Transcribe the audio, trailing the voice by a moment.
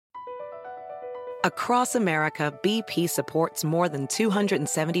Across America, BP supports more than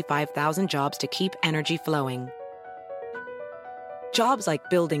 275,000 jobs to keep energy flowing. Jobs like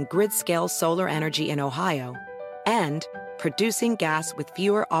building grid-scale solar energy in Ohio and producing gas with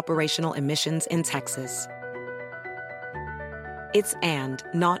fewer operational emissions in Texas. It's and,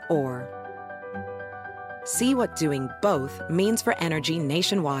 not or. See what doing both means for energy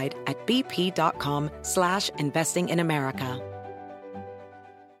nationwide at bp.com/investing in America.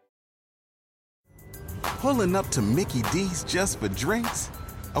 Pulling up to Mickey D's just for drinks?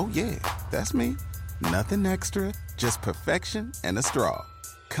 Oh yeah, that's me. Nothing extra, just perfection and a straw.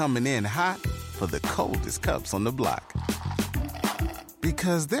 Coming in hot for the coldest cups on the block.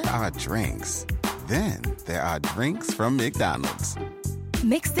 Because there are drinks. Then there are drinks from McDonald's.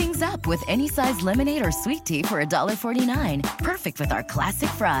 Mix things up with any size lemonade or sweet tea for $1.49. Perfect with our classic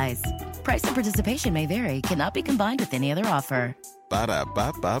fries. Price and participation may vary. Cannot be combined with any other offer.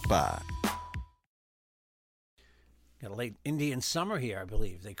 Ba-da-ba-ba-ba. Got a late Indian summer here, I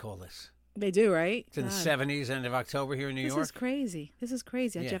believe they call this. They do, right? It's in the 70s, end of October here in New York. This is crazy.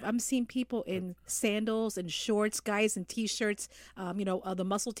 Yeah. Jeff. I'm seeing people in sandals and shorts, guys in T-shirts, the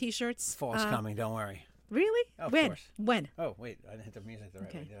muscle T-shirts. Fall's coming, don't worry. Really? Of when? course. When? Oh, wait, I didn't hit the music the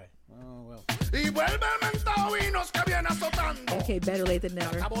right way, did I? Oh, well. Okay, better late than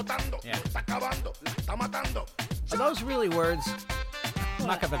never. Yeah. Are those really words?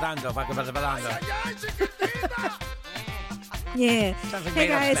 Macabadando. Yeah. Sounds like Hey,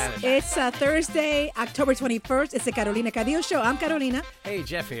 made up guys, Spanish. it's Thursday, October 21st. It's the Carolina Cadillo Show. I'm Carolina. Hey,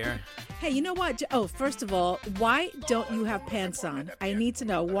 Jeff here. Hey, you know what? Oh, first of all, why don't you have pants on? I need to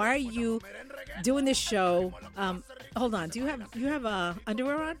know. Why are you doing this show? Hold on. Do you have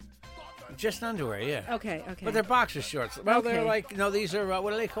underwear on? Just underwear, yeah. Okay. But they're boxer shorts. Well, Okay. they're like, these are,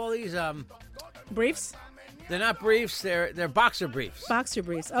 what do they call these? Briefs? They're not briefs, they're boxer briefs. Boxer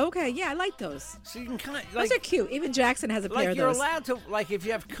briefs. Okay, yeah, I like those. So you can kind of, Those are cute. Even Jackson has a pair like of you're those. allowed to, like if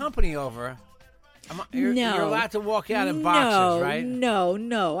you have company over, you're allowed to walk out in No, boxers, right?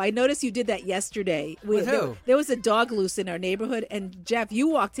 No. I noticed you did that yesterday. With who? There was a dog loose in our neighborhood, and Jeff, you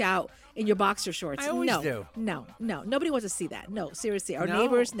walked out in your boxer shorts. I always do. No. Nobody wants to see that. No, seriously. Our No?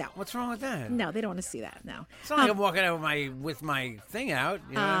 neighbors, no. What's wrong with that? No, they don't want to see that. No. It's not like I'm walking out with my thing out.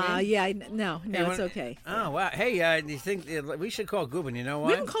 You know what I mean? Yeah, no, Hey, it's okay. Oh, wow. Hey, do you think we should call Gubin? You know We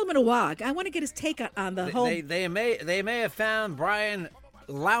what? haven't called him in a while. I want to get his take on the whole. They may have found Brian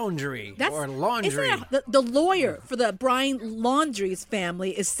Laundry or Laundry. Isn't that the lawyer for the Brian Laundrie's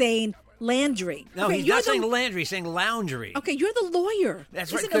family is saying Landry? No, Okay, he's you're not the- saying Landry, he's saying Laundry. Okay, you're the lawyer. That's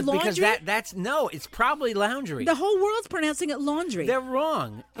Isn't right, it because laundry? it's probably Laundry. The whole world's pronouncing it laundry. They're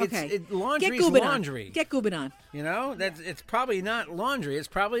wrong. Okay. Laundry is Gubin laundry. On. Get Gubin on. You know, it's probably not laundry. It's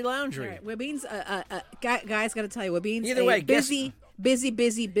probably All laundry. right, Webin's guys. Got to tell you, Webin's Either way, busy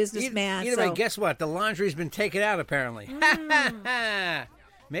businessman. Either so. way, guess what? The laundry's been taken out apparently.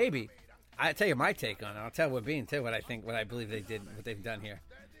 Maybe. I tell you my take on it. I'll tell Webin too what I believe they did, what they've done here.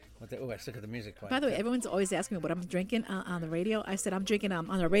 I stuck at the music playing. By the way, everyone's always asking me what I'm drinking on the radio. I said I'm drinking on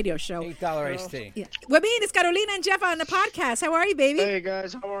a radio show. $8 iced tea. Yeah. Webin, it's Carolina and Jeff on the podcast. How are you, baby? Hey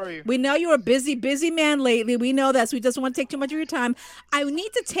guys, how are you? We know you're a busy man lately. We know that, so we just don't want to take too much of your time. I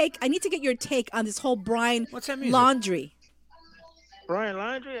need to get your take on this whole Brian What's that music? Laundry. Brian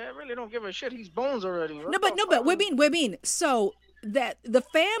Laundry? I really don't give a shit. He's bones already. No, but Webin. So that the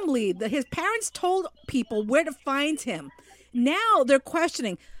family, his parents told people where to find him. Now they're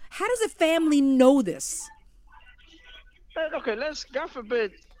questioning. How does the family know this? Okay, God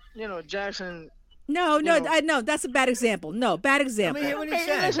forbid, Jackson. No, that's a bad example. No, bad example. What he Hey,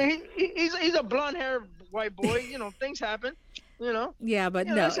 said. listen, he's a blonde-haired white boy. Things happen. Yeah, but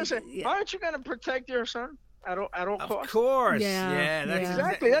no. Listen, aren't you gonna protect your son at all Of costs? course. Yeah, That's yeah.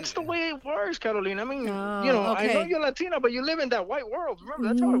 Exactly. That's the way it works, Carolina. I mean, I know okay. you're Latina, but you live in that white world. Remember,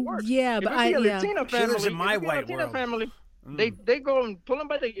 that's how it works. Yeah, If but it be a yeah. Latina She lives family, in my if it be a white Latina world. family, they go and pull him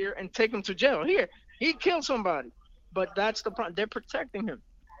by the ear and take him to jail. Here, he killed somebody, but that's the problem. They're protecting him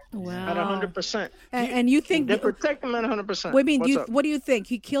Wow. at 100%. And you think They're protecting him at 100%. Wait, What's up? what do you think?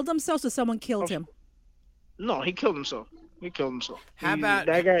 He killed himself, or someone killed him? No, he killed himself. How about-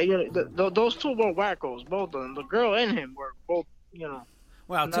 that guy? Those two were wackos, both of them. The girl and him were both,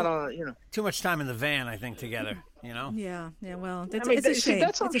 Well, not on, too much time in the van, I think, together. You know? Yeah. Well, I that's, mean, it's a shame.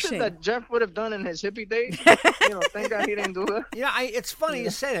 that's some It's a shit shame. that Jeff would have done in his hippie days. Thank God he didn't do that. Yeah, it's funny you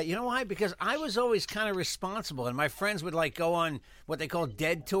say that. You know why? Because I was always kind of responsible, and my friends would like go on what they call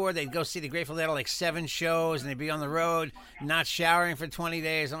Dead Tour. They'd go see the Grateful Dead at like 7 shows, and they'd be on the road, not showering for 20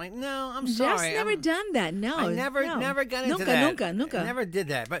 days. I'm like, no, I'm sorry. Jeff's never done that. No, I never got into that. Nunca. I never did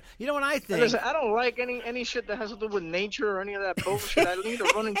that. But you know what I think? Listen, I don't like any shit that has to do with nature or any of that bullshit. I need a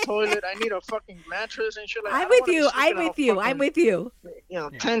running toilet. I need a fucking mattress and shit. Like, I'm with you. I'm with you.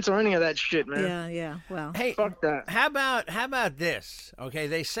 Tents or any of that shit, man. Yeah. Well, Hey, Fuck that. How about this? Okay,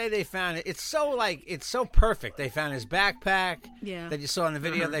 they say they found it. It's so perfect. They found his backpack. Yeah. That you saw in the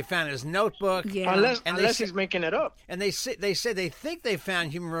video. They found his notebook. Yeah. Unless he's making it up. And they said they think they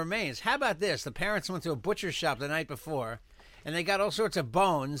found human remains. How about this? The parents went to a butcher shop the night before, and they got all sorts of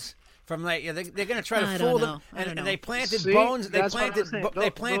bones from like they're going to try to I fool don't them, know. and they planted See? bones. They That's what I'm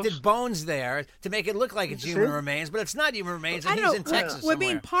saying. planted bones there to make it look like it's human remains, but it's not human remains. And I he's don't in know. Texas Well,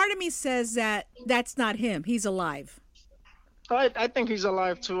 somewhere. part of me says that that's not him. He's alive. I think he's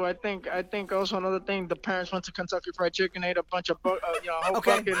alive too. I think also another thing. The parents went to Kentucky Fried Chicken, ate a bunch of whole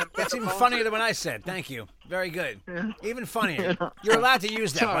Okay, bucket and that's put even the bones funnier in. than what I said. Thank you. Very good. Even funnier. You're allowed to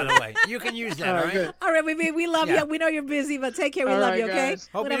use that, by the way. You can use that, all right? good. All right, we love Yeah. you. We know you're busy, but take care. We All love right, you, okay? guys.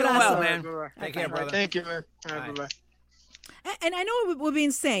 Hope you're Whatever doing that's well, all. man. Bye-bye. Take care, brother. Thank you, man. All right, Bye. bye-bye. And I know what we're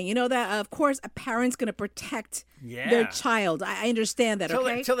being saying, that, of course, a parent's going to protect Yeah. their child. I understand that,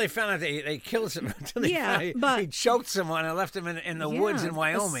 okay? Until they found out they killed him. Until they Yeah, found out but- he choked someone and left him in the woods in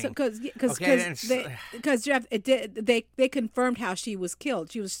Wyoming. Because Okay, Jeff, they confirmed how she was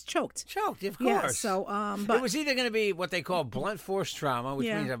killed. She was choked. Choked, of course. Yeah, so, but it was either going to be what they call blunt force trauma, which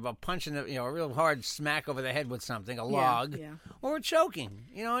Yeah. means a punch in the, a real hard smack over the head with something, a log, yeah. or choking.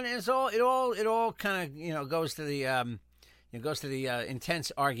 And it all kind of goes to the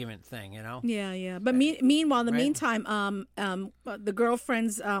intense argument thing. Yeah. But meanwhile, in the Right. meantime, the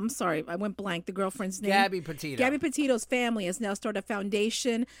girlfriend's, sorry, I went blank. The girlfriend's name, Gabby Petito. Gabby Petito's family has now started a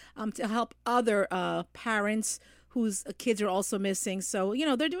foundation to help other parents whose kids are also missing. So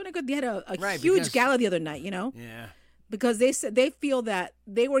they're doing a good. They had a Right, huge because- gala the other night. Yeah. Because they said they feel that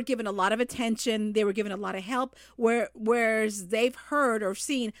they were given a lot of attention, they were given a lot of help, whereas they've heard or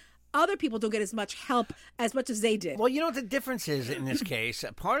seen other people don't get as much help as much as they did. Well, you know what the difference is in this case?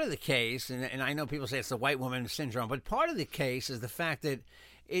 Part of the case, and I know people say it's the white woman syndrome, but part of the case is the fact that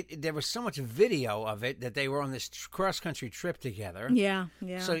there was so much video of it that they were on this cross-country trip together. Yeah.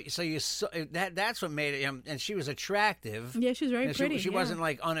 So you saw that's what made it. And she was attractive. Yeah, she was very pretty, She yeah. wasn't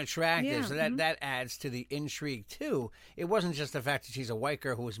like unattractive. Yeah, So that adds to the intrigue too. It wasn't just the fact that she's a white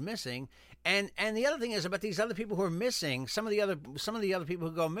girl who was missing. And the other thing is about these other people who are missing. Some of the other people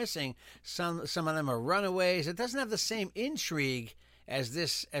who go missing. Some of them are runaways. It doesn't have the same intrigue as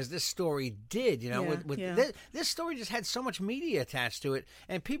this story did, this story just had so much media attached to it,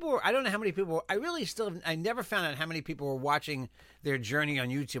 and I don't know how many people I never found out how many people were watching their journey on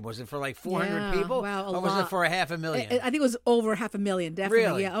YouTube. Was it for like 400 people? Wow, or was it for 500,000? I think it was over 500,000, definitely.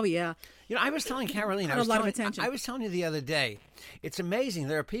 Really? Yeah. Oh yeah. I was telling Carolina, A lot of attention. I was telling you the other day, it's amazing.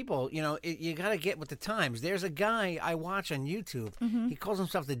 There are people, you got to get with the times. There's a guy I watch on YouTube. Mm-hmm. He calls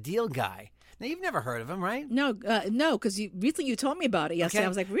himself the Deal Guy. Now, you've never heard of him, right? No, because recently you told me about it yesterday. Okay. I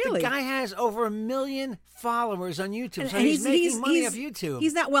was like, really? The guy has over 1 million followers on YouTube, so And he's making money off YouTube.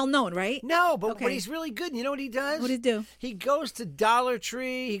 He's not well known, right? No, but Okay. he's really good. You know what he does? What does he do? He goes to Dollar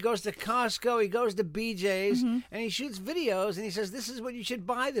Tree, he goes to Costco, he goes to BJ's, Mm-hmm. and he shoots videos, and he says, this is what you should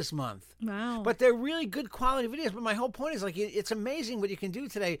buy this month. Wow. But they're really good quality videos. But my whole point is, like, it's amazing what you can do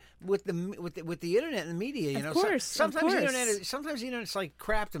today with the internet and the media. Of course. Sometimes the internet's like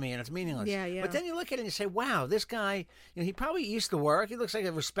crap to me, and it's meaningless. Yeah. But then you look at it and you say, wow, this guy, he probably used to work. He looks like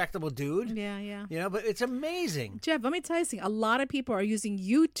a respectable dude. Yeah. But it's amazing. Jeff, let me tell you something. A lot of people are using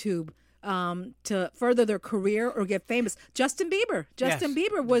YouTube to further their career or get famous. Justin Bieber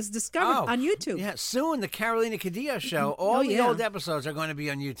Bieber was discovered on YouTube. Yeah, soon the Carolina Cadillo show, all the old episodes are going to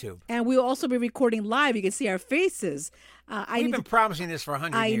be on YouTube. And we'll also be recording live. You can see our faces. We've been promising this for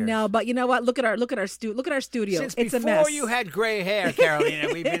 100 years. I know, but you know what? Look at our studio. Since it's a before mess. you had gray hair, Carolina,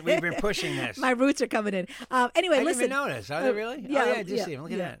 we've been pushing this. My roots are coming in. Anyway, I didn't listen. even notice. Are they really? Yeah, oh, yeah, I did see them.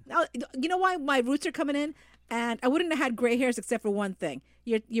 Look at that. Now, you know why my roots are coming in? And I wouldn't have had gray hairs except for one thing.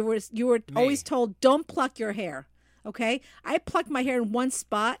 You were always told, don't pluck your hair. Okay? I plucked my hair in one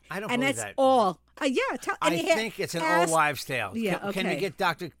spot. I don't and believe that's that. all. Yeah. I think it's an old wives' tale. Yeah, Can we okay. get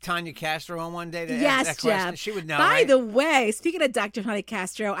Dr. Tanya Castro on one day to ask Yes, that question? Jeff. She would know. By right? the way, speaking of Dr. Honey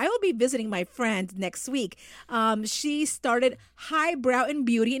Castro, I will be visiting my friend next week. She started Highbrow and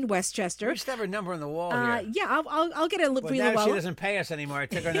Beauty in Westchester. We used to have her number on the wall here. Yeah, I'll get a look Well, for you. now Well, she doesn't pay us anymore. I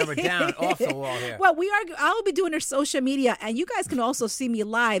took her number down off the wall here. Well, I'll be doing her social media, and you guys can also see me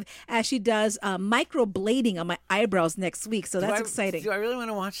live as she does microblading on my eyebrows next week. So that's exciting. Do I really want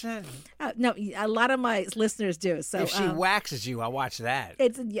to watch that? No, a lot of my listeners do. So If she waxes you, I'll watch that.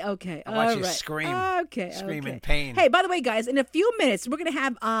 it's okay. I'll watch All you right. scream. Okay. Scream okay. in pain. Hey, by the way, guys, in a few minutes we're gonna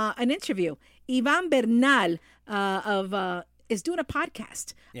have an interview. Ivan Bernal is doing a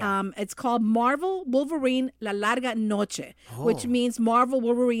podcast. Yeah. It's called Marvel Wolverine La Larga Noche, which Oh. means Marvel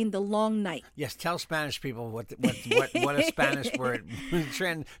Wolverine The Long Night. Yes, tell Spanish people what a Spanish word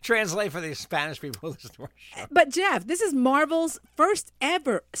translate for the Spanish people who listen to our show. But Jeff, this is Marvel's first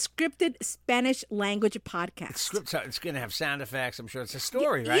ever scripted Spanish language podcast. It's going to have sound effects. I'm sure it's a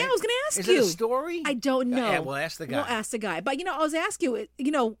story, right? Yeah, I was going to ask Is you. it a story? I don't know. Yeah, we'll ask the guy. We'll ask the guy. But, I was asking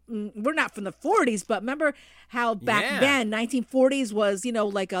you, we're not from the 40s, but remember how back Yeah. then, 1940s was,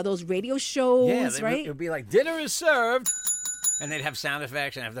 like those radio shows, Yeah, right? It would be like dinner is served, and they'd have sound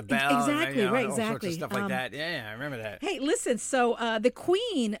effects and have the bell, Exactly, and, right, all sorts exactly. of stuff like that. Yeah, I remember that. Hey, listen. So the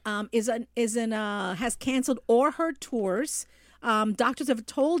Queen has canceled all her tours. Doctors have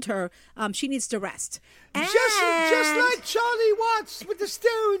told her she needs to rest. Just And- like Charlie Watts with the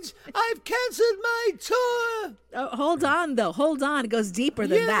Stones, I've cancelled my tour. Hold on, though. Hold on. It goes deeper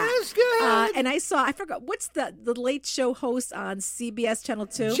than that. Yes, go ahead. And I forgot, what's the Late Show host on CBS Channel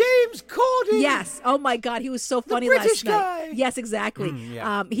 2? James Corden. Yes. Oh, my God. He was so funny British last night. guy. Yes, exactly.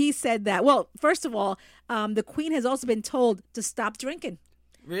 yeah. He said that. Well, first of all, the Queen has also been told to stop drinking.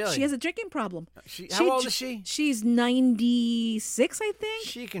 Really? She has a drinking problem. How old is she? She's 96, I think.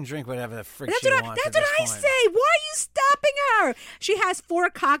 She can drink whatever the frick That's she what, wants. that's at what I this point. say. Why are you stopping her? She has 4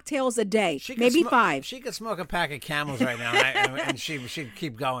 cocktails a day, She could maybe 5. She could smoke a pack of Camels right now, and she'd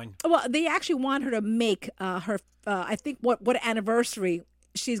keep going. Well, they actually want her to make her. I think what anniversary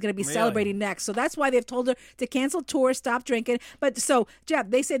she's going to be Really? celebrating next. So that's why they've told her to cancel tours, stop drinking. But so, Jeff,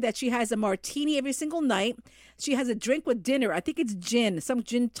 they said that she has a martini every single night. She has a drink with dinner. I think it's gin, some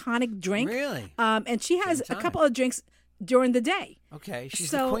gin tonic drink. Really? And she has Gin a tonic. couple of drinks during the day. Okay, she's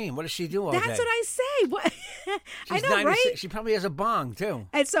So, the queen. What does she do all That's day? what I say. What I She's know, 96. right? She probably has a bong too.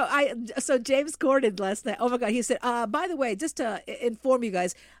 And so James Corden last night. Oh my God, he said, by the way, just to inform you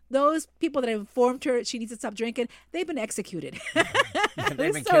guys, those people that informed her she needs to stop drinking, they've been executed. They've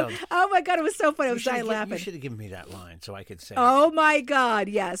been So- killed. Oh my God, it was so funny. I was You dying laughing. should have given me that line so I could say. Oh my God,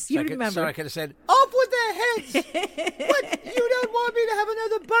 yes, you so remember. I could have said, "Off with their heads! What? You don't want me to have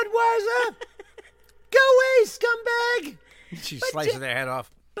another Budweiser? Go away, scumbag!" She slices their head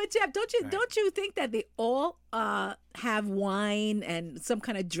off. But Jeff, don't you think that they all have wine and some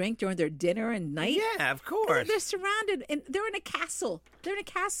kind of drink during their dinner and night? Yeah, of course. They're surrounded, and they're in a castle. They're in a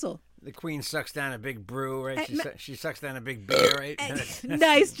castle. The queen sucks down a big brew, right? And She sucks down a big beer, right?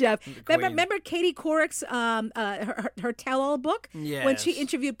 Nice, Jeff. Queen. Remember Katie Couric's her tell-all book? When she Yes.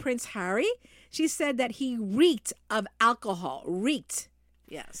 interviewed Prince Harry, she said that he reeked of alcohol. Reeked.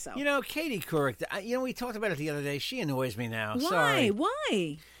 Yeah. So You know, Katie Couric. We talked about it the other day. She annoys me now. why? Sorry.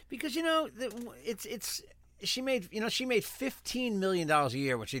 Why? Because it's she made $15 million a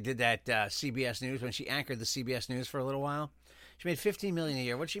year when she did that CBS News, when she anchored the CBS News for a little while. She made $15 million a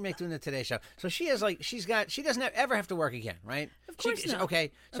year. What'd she make doing the Today Show? So she doesn't ever have to work again, right? Of course not.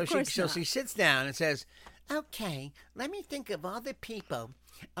 Okay, so Of course she not. sits down and says, "Okay, let me think of all the people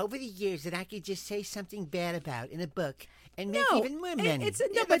over the years that I could just say something bad about in a book and make even more money."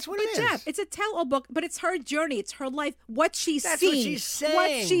 That's what it is. Jeff, it's a tell-all book, but it's her journey. It's her life. What she's That's seen. what she's saying.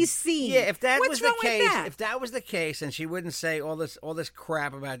 What she's seen. Yeah, if that What's was the wrong with case, that? if that was the case, and she wouldn't say all this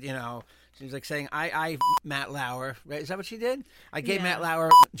crap about, she's like saying, I Matt Lauer, right? Is that what she did? I gave Yeah. Matt Lauer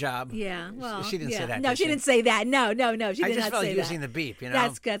a job. Yeah, well, she didn't say that. No, did she didn't say that. No, she I did just not felt say like that. using the beep,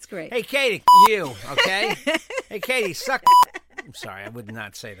 That's great. Hey, Katie, you, okay? Hey, Katie, suck. I'm sorry, I would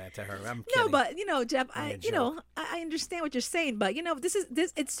not say that to her. I'm kidding. No, but Jeff, Only a I joke. understand what you're saying, but this.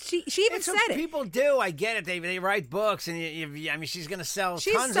 She even It's said what it. people do. I get it. They write books, and she's going to sell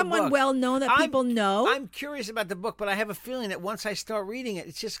She's tons of someone books. well known that people know. I'm curious about the book, but I have a feeling that once I start reading it,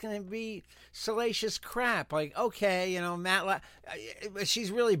 it's just going to be salacious crap. Like, okay, Matt Lauer.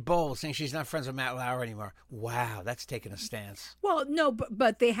 She's really bold, saying she's not friends with Matt Lauer anymore. Wow, that's taking a stance. Well, no,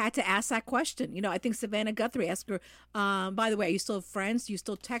 but they had to ask that question. I think Savannah Guthrie asked her, by the way, are you still friends? Do you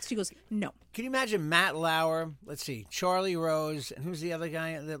still text? She goes, no. Can you imagine Matt Lauer? Let's see, Charlie Rose, and who's the other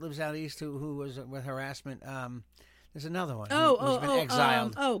guy that lives out east who was with harassment? There's another one. Oh, who's been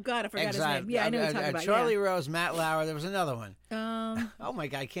exiled. God, I forgot Exiled. his name. Yeah, I know what you're talking about. Charlie Rose, Matt Lauer. There was another one. Yeah. Oh my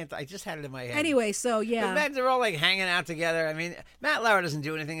God, I can't. I just had it in my head. Anyway, so But yeah, then they're all like hanging out together. I mean, Matt Lauer doesn't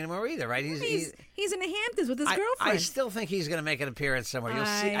do anything anymore either, right? he's in the Hamptons with his I girlfriend. still think he's going to make an appearance somewhere. You'll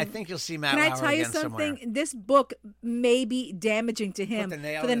see. I think you'll see Matt Can Lauer I tell you again something? somewhere. This book may be damaging to him the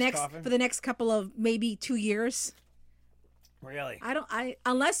nail for the in his next coffin? for the next couple of maybe 2 years. Really?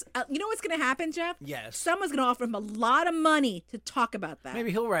 Unless you know what's going to happen, Jeff? Yes. Someone's going to offer him a lot of money to talk about that. Maybe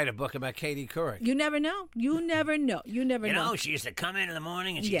he'll write a book about Katie Couric. You never know. You never know. You never You know. know, she used to come in the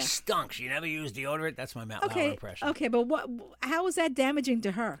morning and she Yeah. stunk. She never used deodorant. That's my Matt Lauer Okay. impression. Okay, but how is that damaging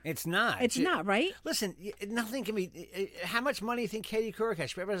to her? It's not. It's not, right? Listen, nothing can be. How much money do you think Katie Couric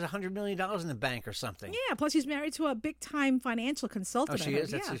has? She probably has $100 million in the bank or something. Yeah, plus she's married to a big-time financial consultant. Oh, she I heard. is?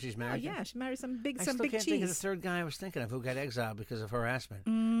 That's yeah. who she's married to? Yeah, she married some big I still can't cheese. think of the third guy I was thinking of who got exiled because of harassment.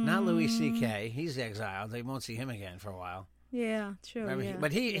 Not Louis C.K. He's exiled. They won't see him again for a while. Yeah, true. Remember yeah.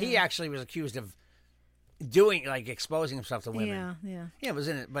 But he actually was accused of doing, like, exposing himself to women. Yeah. Yeah, it was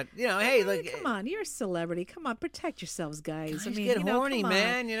in it. But, hey, like. Come on, you're a celebrity. Come on, protect yourselves, guys. Guys get horny, come on.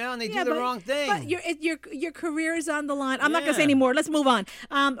 man, and they Yeah, do the but- wrong thing. But your career is on the line. I'm not gonna say Yeah. anymore. Let's move on.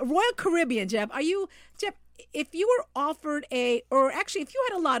 Royal Caribbean, Jeff. Jeff? If you were offered or actually, if you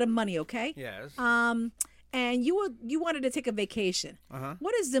had a lot of money, okay? Yes. And you wanted to take a vacation. Uh-huh.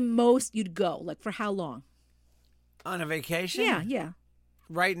 What is the most you'd go? Like for how long? On a vacation? Yeah.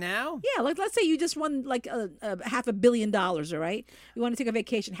 Right now? Yeah, like let's say you just won like a $500 million, all right? You want to take a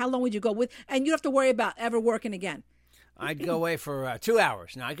vacation. How long would you go with? And you don't have to worry about ever working again. I'd go away for 2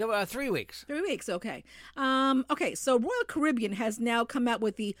 hours. No, I'd go 3 weeks. 3 weeks, okay. Okay, so Royal Caribbean has now come out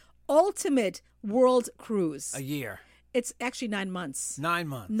with the ultimate world cruise. A year. It's actually 9 months. 9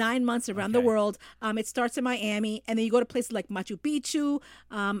 months. 9 months around the Okay. world. It starts in Miami, and then you go to places like Machu Picchu.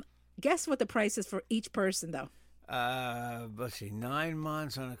 Guess what the price is for each person, though? Let's see, 9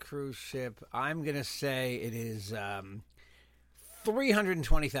 months on a cruise ship. I'm going to say it is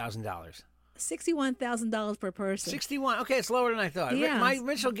 $320,000. $61,000 per person. 61. Okay, it's lower than I thought. Yeah. My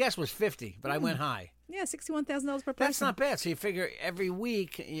initial guess was 50, but I went high. Yeah, $61,000 per person. That's not bad. So you figure every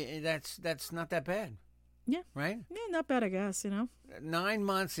week, that's not that bad. Yeah. Right? Yeah, not bad, I guess, 9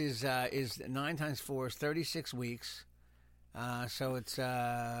 months is 9 times 4 is 36 weeks. So it's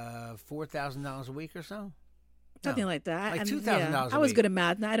 $4,000 a week or so. Something like that. Like And, $2,000 I a was week. good at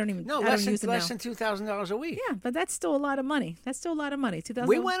math. No, I don't even. No, I don't less use it now. than $2,000 a week. Yeah, but that's still a lot of money. $2,000.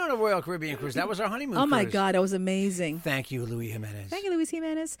 We went on a Royal Caribbean cruise. That was our honeymoon Oh my cruise. God, that was amazing. Thank you, Louis Jimenez. Thank you, Luis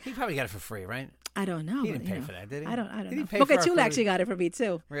Jimenez. He probably got it for free, right? I don't know. He didn't but, pay for that, did he? I don't Did he know. pay Boca for our Chula cruise? actually got it for me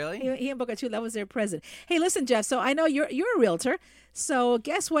too. Really? He and Boca Chula, that was their president. Hey, listen, Jeff. So I know you're a realtor. So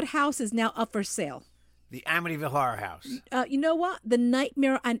guess what house is now up for sale? The Amityville Horror House. You know what? The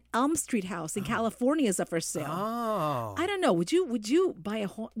Nightmare on Elm Street house in California is up for sale. Oh. I don't know. Would you buy a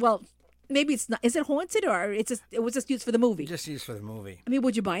well? Maybe it's not. Is it haunted or it was just used for the movie? Just used for the movie. I mean,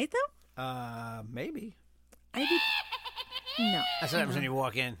 would you buy it though? Maybe. I do. No. That's what happens when you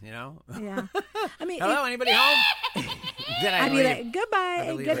walk in, Yeah. I mean, Hello, anybody home? Then I'd be leave. like,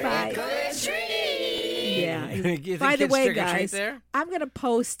 goodbye, leave. goodbye. Yeah. You think By the kids way, trick or treat guys, there? I'm gonna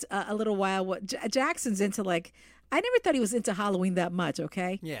post a little while. What Jackson's into? Like, I never thought he was into Halloween that much.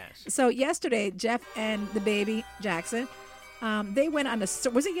 Okay. Yes. So yesterday, Jeff and the baby Jackson, they went on a.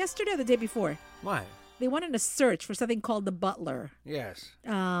 Was it yesterday or the day before? What? They went on a search for something called the Butler. Yes.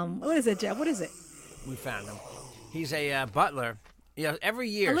 What is it, Jeff? What is it? We found him. He's a butler. Every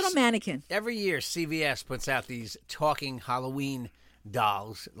year. A little mannequin. Every year, CVS puts out these talking Halloween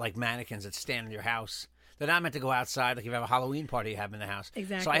dolls, like mannequins that stand in your house. They're not meant to go outside, like if you have a Halloween party you have in the house.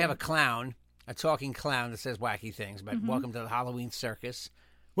 Exactly. So I have a clown, a talking clown that says wacky things, but Mm-hmm. welcome to the Halloween circus.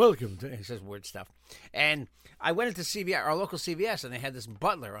 Welcome to, he says weird stuff. And I went into CVS, our local CVS, and they had this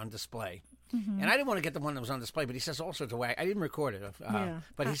butler on display. Mm-hmm. And I didn't want to get the one that was on display, but he says all sorts of wacky. I didn't record it, Yeah.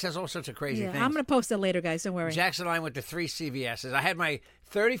 but he says all sorts of crazy Yeah, things. I'm gonna post it later, guys. Don't worry. Jackson and I went to 3 CVS's. I had my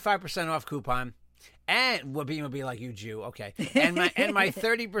 35% off coupon, and would be like you, Jew, okay. And my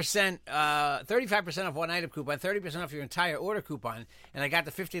 30%, 35% off one item coupon, 30% off your entire order coupon, and I got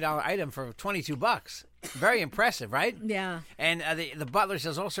the $50 item for $22. Very impressive, right? Yeah. And the butler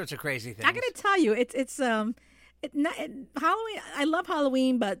says all sorts of crazy things. I gotta tell you, Halloween. I love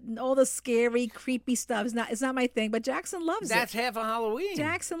Halloween, but all the scary, creepy stuff is not my thing. But Jackson loves That's it. half of Halloween.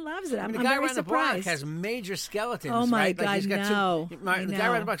 Jackson loves it. I'm, I mean, I'm the guy very around the block surprised. has major skeletons. Oh, my right? God, Like he's got no. The I guy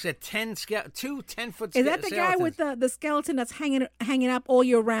around the know. block's got 2 10-foot Is that the guy with the skeleton that's hanging up all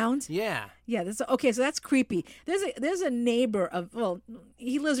year round? Yeah. Yeah. Okay, so that's creepy. There's a neighbor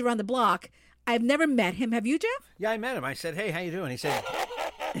he lives around the block. I've never met him. Have you, Jeff? Yeah, I met him. I said, "Hey, how you doing?" He said,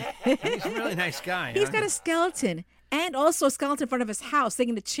 "He's a really nice guy." He's huh? got a skeleton And also a skeleton in front of his house,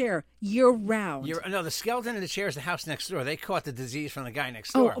 sitting in a chair year round. No, the skeleton in the chair is the house next door. They caught the disease from the guy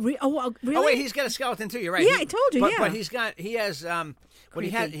next Oh, door. really? Oh wait, he's got a skeleton too. You're right. Yeah, I told you, But, yeah. but he has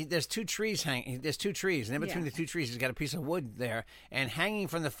Creepy. there's two trees hanging. There's two trees, and in between Yeah. the two trees, he's got a piece of wood there, and hanging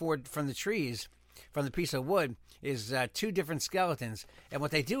from the trees, from the piece of wood, is two different skeletons. And what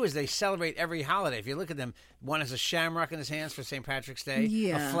they do is they celebrate every holiday. If you look at them, one has a shamrock in his hands for St. Patrick's Day,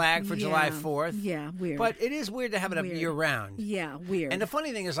 Yeah, a flag for July yeah, 4th. yeah, weird. But it is weird to have it up Weird. year round. Yeah, weird. And the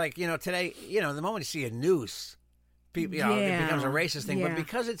funny thing is, like, today, the moment you see a noose, people, it becomes a racist thing. Yeah.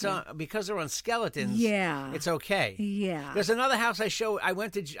 But because they're on skeletons, Yeah. it's okay. Yeah. There's another house I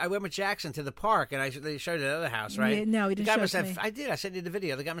went with Jackson to the park, and they showed another house, right? Yeah, no, he The didn't guy show must it to have. me. I did. I sent you the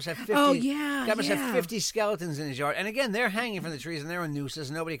video. The guy must have 50. Oh, yeah, The guy must yeah. have 50 skeletons in his yard, and again, they're hanging from the trees and they're on nooses.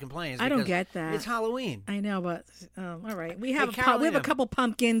 And nobody complains. I don't because get that. It's Halloween. I know, but all right. We have we have Carolina. a couple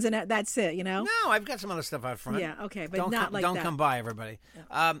pumpkins, and that's it. No, I've got some other stuff out front. Yeah, okay, but don't not come, like don't that. come by, everybody.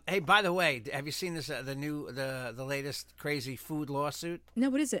 Hey, by the way, have you seen this? The latest crazy food lawsuit.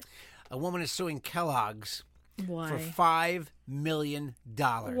 No, what is it? A woman is suing Kellogg's Why? for $5 million.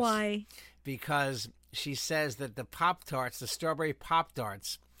 Why? Because she says that the Pop-Tarts, the strawberry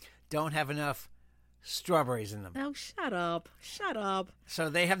Pop-Tarts, don't have enough strawberries in them. Oh, shut up! Shut up! So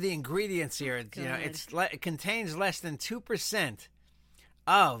they have the ingredients here. God. It contains less than 2%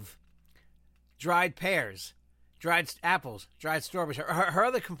 of dried pears, dried apples, dried strawberries. Her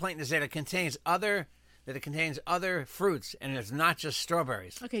other complaint is that it contains other fruits, and it's not just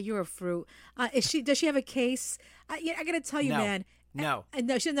strawberries. Okay, you're a fruit. Does she have a case? I gotta tell you, No. man. No.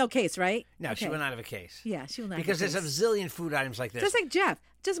 No, she has no case, right? No, she Okay. will not have a case. Yeah, she will not. Because have there's a a case. zillion food items like this. Just like Jeff.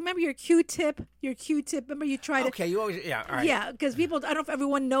 Just remember your Q-tip. Your Q-tip. Remember you tried it. Okay, you always all right. Yeah, because people, I don't know if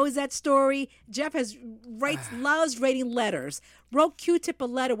everyone knows that story. Jeff loves writing letters. Wrote Q-tip a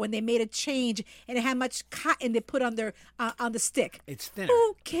letter when they made a change and it had much cotton they put on their on the stick. It's thinner.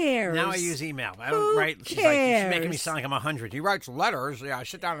 Who cares? Now I use email. I Who don't write. She's making me cares? sound like I'm 100. He writes letters. Yeah, I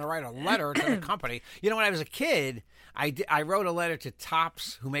sit down and write a letter to the company. When I was a kid, I wrote a letter to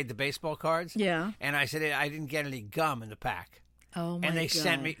Topps, who made the baseball cards. Yeah. And I said I didn't get any gum in the pack. Oh my And they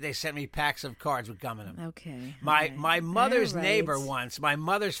God. sent me packs of cards with gum in them. Okay. My mother's All right. neighbor once, my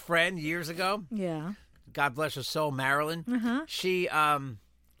mother's friend years ago. Yeah. God bless her soul, Marilyn. Uh-huh. She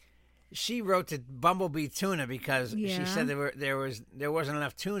wrote to Bumblebee Tuna because she Yeah. said there wasn't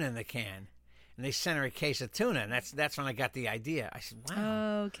enough tuna in the can, and they sent her a case of tuna, and that's when I got the idea. I said,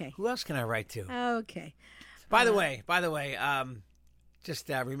 "Wow, Okay. who else can I write to?" Okay. By the way, just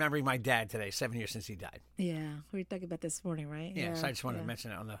remembering my dad today, 7 years since he died. Yeah. We were talking about this morning, right? Yeah, so I just wanted yeah. to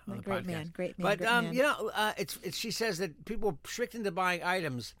mention it on the Great podcast. man, great man, But great man. it's she says that people are tricked into buying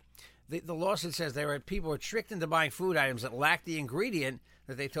items. The lawsuit says people are tricked into buying food items that lack the ingredient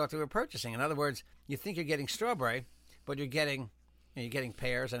that they thought they were purchasing. In other words, you think you're getting strawberry, but you're getting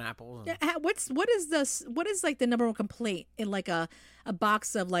pears and apples. And, Yeah, what is like the number one complaint in like a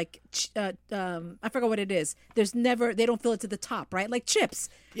box of like I forgot what it is. They don't fill it to the top, right? Like chips.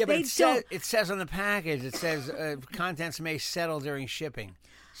 yeah, but they it says on the package, it says contents may settle during shipping.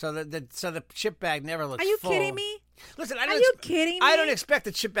 So the chip bag never looks Are you full. kidding me? Listen, Are you kidding I me? don't expect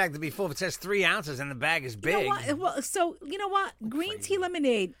the chip bag to be full if it says 3 ounces and the bag is big. You know what? Well, so you know what? Green tea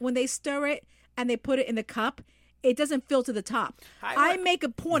lemonade, when they stir it and they put it in the cup, it doesn't fill to the top. I make a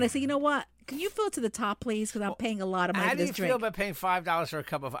point. I say, you know what? Can you fill it to the top, please? Because I'm paying a lot of money How for do you this feel drink. about paying $5 for a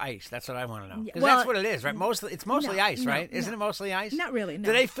cup of ice? That's what I want to know. Because well, that's what it is, right? It's mostly no, ice, no, right? Isn't no. it mostly ice? Not really, no.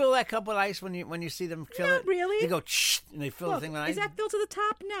 Do they fill that cup with ice when you see them fill it? Not really. They go and they fill Look, the thing with ice. is that filled to the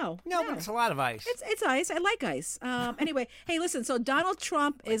top? No. No, but it's a lot of ice. It's ice. I like ice. Anyway, hey, listen. So Donald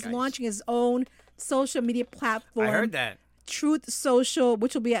Trump is ice. launching his own social media platform. I heard that. Truth Social,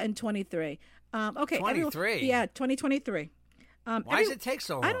 which will be out in 23. Okay. 23? Yeah, 2023. Why does it take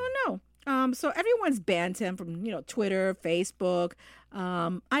so long? I don't know. So everyone's banned him from Twitter, Facebook.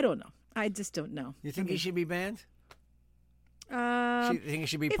 I don't know. I just don't know. You think he should be banned? Um, You think he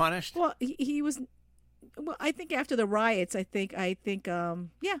should be punished? Well, he was. Well, I think after the riots, I think.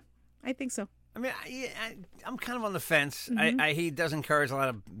 Yeah, I think so. I mean, I'm kind of on the fence. Mm-hmm. He does encourage a lot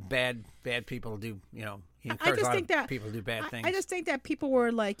of bad people to do. He encourages a lot of people to do bad things. I just think that people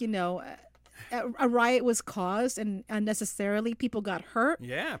were like, a riot was caused and unnecessarily people got hurt.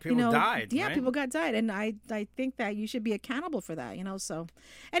 Yeah, people died. Yeah, right? people got died, and I think that you should be accountable for that. So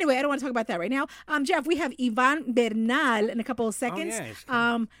anyway, I don't want to talk about that right now. Jeff, we have Ivan Bernal in a couple of seconds. yeah, he's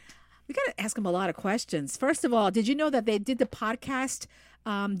coming. We got to ask him a lot of questions. First of all, did you know that they did the podcast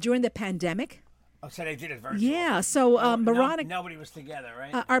during the pandemic? Oh, so they did it virtual. Yeah. So Veronica. Nobody was together,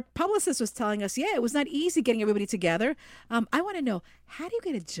 right? Our publicist was telling us, yeah, it was not easy getting everybody together. I want to know, how do you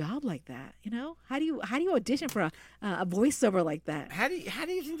get a job like that? You know, how do you audition for a voiceover like that? How do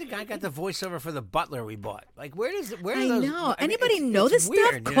you think the guy got the voiceover for the butler we bought? Like, where do I those? know. I mean, Anybody know it's this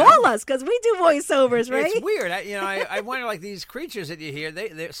weird, stuff? you know? Call us because we do voiceovers, right? It's weird. I wonder, like these creatures that you hear.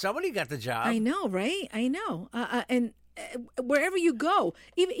 Somebody got the job. I know, right? I know. And wherever you go,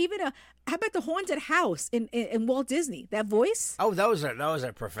 even how about the haunted house in Walt Disney? That voice. Oh, those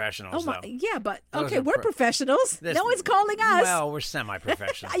are professionals. Oh my, though. yeah, but Those okay, are we're professionals. No one's calling us. Well, we're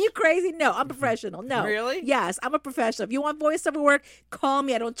semi-professionals. Are you crazy? No, I'm professional. No. Really? Yes, I'm a professional. If you want voiceover work, call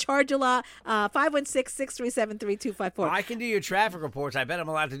me. I don't charge a lot. 516-637-3254. I can do your traffic reports. I bet I'm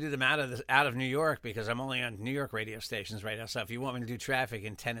allowed to do them out of New York because I'm only on New York radio stations right now. So if you want me to do traffic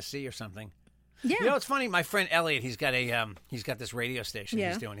in Tennessee or something. Yeah. You know, it's funny. My friend Elliot, he's got this radio station Yeah.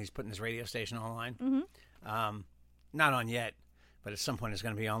 he's doing. He's putting his radio station online. Mm-hmm. Not on yet, but at some point it's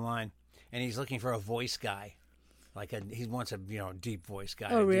going to be online. And he's looking for a voice guy, he wants a deep voice guy.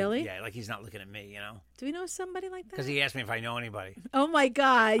 Oh, really? Yeah, like he's not looking at me, Do we know somebody like that? because he asked me if I know anybody. Oh my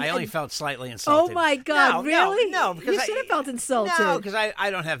God. I only felt slightly Oh insulted. my God, No, really? No, because you should have felt insulted. No, because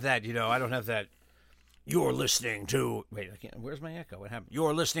I don't have that. I don't have that. You're listening to. Wait, I can't. Where's my echo? What happened?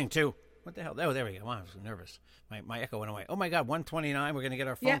 You're listening to. What the hell? Oh, there we go. Wow, I was nervous. My echo went away. Oh my God, 129. We're gonna get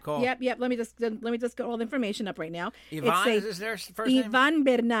our phone call. Yep. Let me just get all the information up right now. Yvonne, is this their first name? Yvonne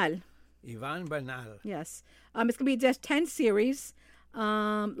Bernal. Yvonne Bernal. Yes. It's gonna be just 10 series.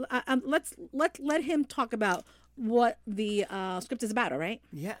 Let him talk about what the script is about. All right.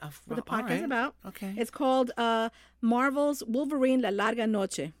 Yeah. What the all podcast right. is about. Okay. It's called Marvel's Wolverine: La Larga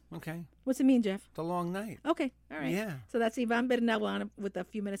Noche. Okay. What's it mean, Jeff? The long night. Okay. All right. Yeah. So that's Yvonne Bernal on with a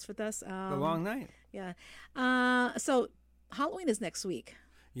few minutes with us. The long night. Yeah. So Halloween is next week.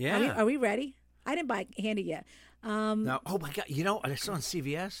 Yeah. Are we ready? I didn't buy candy yet. No. Oh my God. I saw on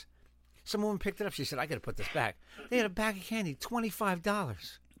CVS. Some woman picked it up. She said, "I got to put this back." They had a bag of candy,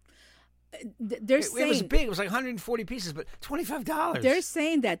 $25. They're It saying was big. It was like 140 pieces, but $25. they're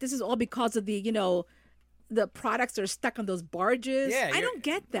saying that this is all because of the the products are stuck on those barges. Yeah, I don't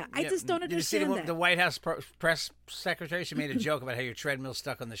get that. I just don't Did you see understand that. the White House press secretary? She made a joke about how your treadmill's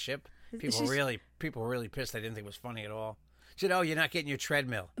stuck on the ship. People were really pissed. They didn't think it was funny at all. She said, "Oh, you're not getting your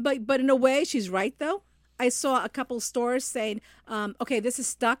treadmill." But in a way, she's right though. I saw a couple stores saying, "Okay, this is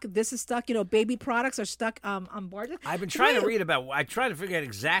stuck. This is stuck. Baby products are stuck on barges." I've been trying to read about. I tried to figure out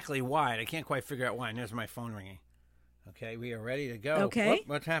exactly why, and I can't quite figure out why. And there's my phone ringing. Okay, we are ready to go. Okay.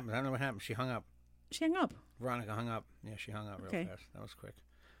 What happened? I don't know what happened. She hung up. She hung up. Veronica hung up. Yeah, she hung up real Okay. fast. That was quick.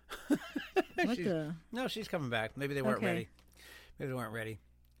 What the? No, she's coming back. Maybe they weren't Okay. ready. Maybe they weren't ready.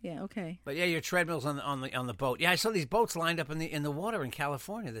 Yeah. Okay. But yeah, your treadmill's on the boat. Yeah, I saw these boats lined up in the water in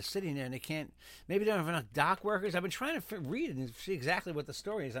California. They're sitting there and they can't. Maybe they don't have enough dock workers. I've been trying to read it and see exactly what the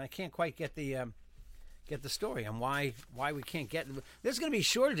story is, and I can't quite get the story on why we can't get. There's going to be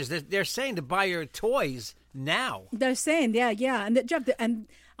shortages. They're saying to buy your toys now. They're saying, yeah, and Jeff, and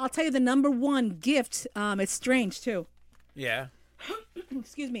I'll tell you the number one gift. It's strange too. Yeah.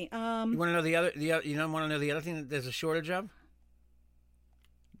 Excuse me. You want to know the other? You don't want to know the other thing that there's a shortage of?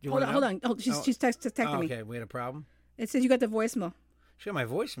 Hold on. Oh, she's texting me. Okay, we had a problem. It says you got the voicemail. She got my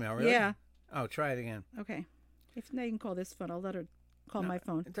voicemail, really? Yeah. Oh, try it again. Okay. If not, you can call this phone. I'll let her call my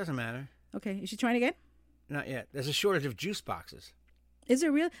phone. It doesn't matter. Okay. Is she trying again? Not yet. There's a shortage of juice boxes. Is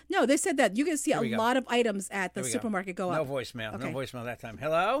there real? No, they said that you can see a Here we go. lot of items at the Here we supermarket go No up. voicemail. Okay. No voicemail that time.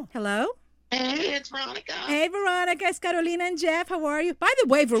 Hello? Hello? Hey, it's Veronica. Hey, Veronica. It's Carolina and Jeff. How are you? By the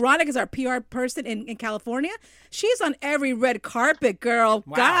way, Veronica's our PR person in California. She's on every red carpet, girl.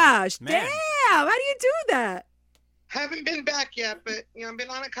 Wow. Gosh, Man. damn. How do you do that? Haven't been back yet, but I've been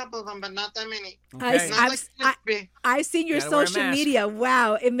on a couple of them, but not that many. Okay. Not like this big. I've seen your Gotta wear a social mask. media.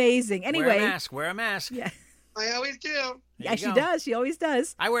 Wow, amazing. Anyway. Wear a mask. Yeah. I always do. There Yeah, you she go. does. She always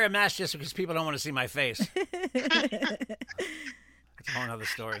does. I wear a mask just because people don't want to see my face. That's a whole other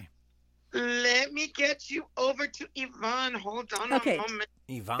story. Let me get you over to Yvonne. Hold on Okay. a moment.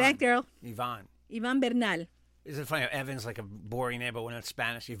 Yvonne. Thank girl. Yvonne. Yvonne Bernal. Isn't it funny how Evan's like a boring name, but when it's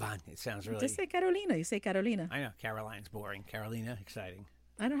Spanish, Yvonne, it sounds really... Just say Carolina. You say Carolina. I know. Caroline's boring. Carolina, exciting.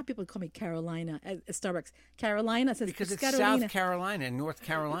 I don't know how people call me Carolina at Starbucks. Carolina says Because it's Carolina. South Carolina and North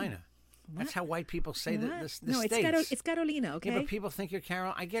Carolina. That's how white people say the What? the No, states. it's Carolina, okay? Yeah, but people think you're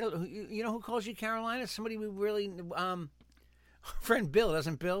Carol. I get it. You know who calls you Carolina? Somebody we really... friend Bill.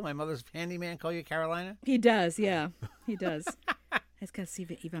 Doesn't Bill, my mother's handyman, call you Carolina? He does, yeah. He does. It's got to see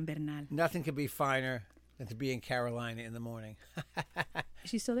Yvonne Bernal. Nothing could be finer than to be in Carolina in the morning. Is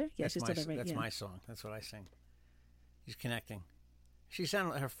she still there? Yeah, That's she's still there, right? That's yeah. my song. That's what I sing. He's connecting. She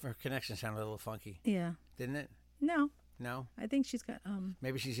sounded her connection sounded a little funky, Yeah. didn't it? No, No, I think she's got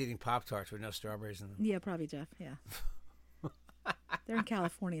maybe she's eating Pop-Tarts with no strawberries in them. Yeah, probably Jeff. Yeah. They're in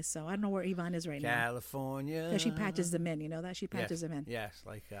California, so I don't know where Yvonne is right now. California. Yeah, she patches them in. You know that she patches them in. Yes,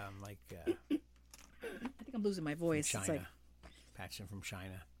 like I think I'm losing my voice. China. It's like Patching from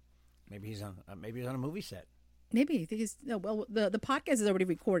China. Maybe he's on a movie set. maybe I think he's no. Well, the podcast is already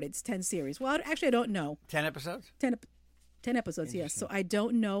recorded. It's 10 series. Well, actually, I don't know. 10 episodes. 10 episodes. Yes. So I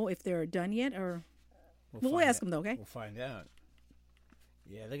don't know if they're done yet or. We'll find ask out. them though. Okay. We'll find out.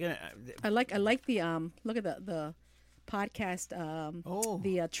 Yeah, they're gonna. I like the look at the podcast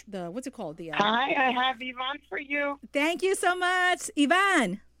the what's it called Hi, I have Yvonne for you. Thank you so much,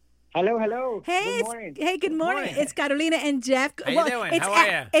 Yvonne. Hello. Hey, Good morning. Good morning. It's Carolina and Jeff. How you doing? It's How are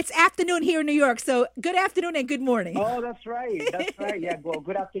ya? It's afternoon here in New York, so good afternoon and good morning. Oh, that's right. Yeah, well,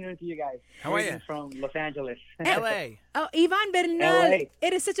 good afternoon to you guys. How are you? From Los Angeles. L.A. Oh, Yvonne Bernal, LA.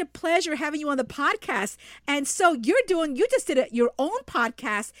 it is such a pleasure having you on the podcast. And so you just did your own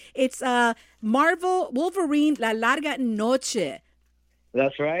podcast. It's Marvel Wolverine La Larga Noche.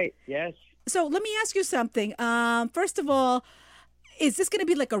 That's right. Yes. So let me ask you something. First of all, is this going to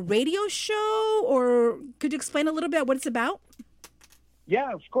be like a radio show, or could you explain a little bit what it's about?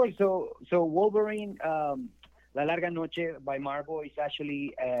 Yeah, of course. So Wolverine La Larga Noche by Marvel is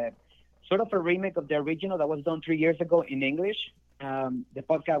actually sort of a remake of the original that was done 3 years ago in English. The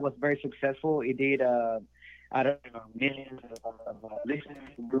podcast was very successful. It did, I don't know, millions of listeners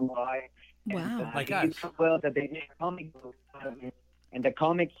worldwide. Wow. And, Like it us. did so well that they made a comic book out of it. And the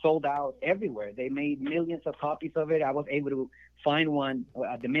comic sold out everywhere. They made millions of copies of it. I was able to find one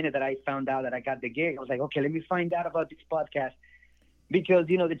at the minute that I found out that I got the gig. I was like, okay, let me find out about this podcast. Because,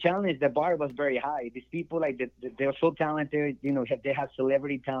 the challenge, the bar was very high. These people, they're so talented, they have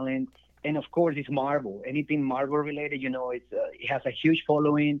celebrity talent. And, of course, it's Marvel. Anything Marvel related, it has a huge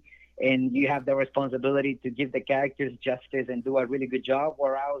following. And you have the responsibility to give the characters justice and do a really good job,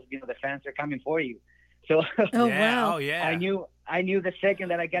 or else, the fans are coming for you. So Oh, Yeah. wow. Oh yeah. I knew the second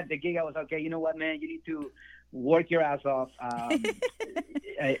that I got the gig, I was okay. You know what, man? You need to work your ass off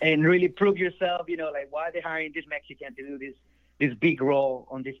and really prove yourself. Why are they hiring this Mexican to do this big role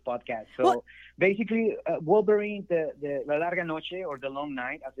on this podcast? So basically, Wolverine, the La Larga Noche, or the Long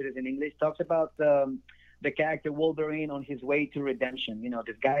Night, as it is in English, talks about the character Wolverine on his way to redemption.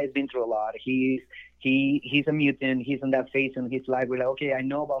 This guy has been through a lot. He's a mutant. He's in that phase in his life where, like, okay, I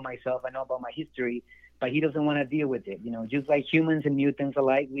know about myself. I know about my history. But he doesn't want to deal with it. Just like humans and mutants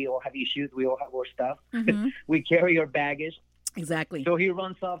alike, we all have issues. We all have our stuff. Mm-hmm. We carry our baggage. Exactly. So he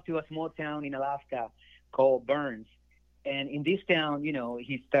runs off to a small town in Alaska called Burns. And in this town,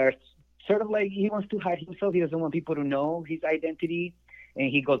 he starts sort of like he wants to hide himself. He doesn't want people to know his identity. And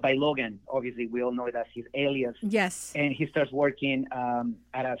he goes by Logan. Obviously, we all know that's his alias. Yes. And he starts working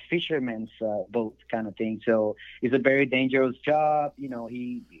at a fisherman's boat kind of thing. So it's a very dangerous job.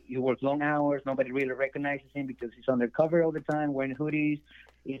 He works long hours. Nobody really recognizes him because he's undercover all the time, wearing hoodies.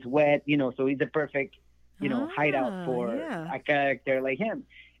 It's wet, so he's the perfect, hideout for a character like him.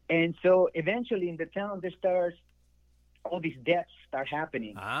 And so eventually in the town, all these deaths start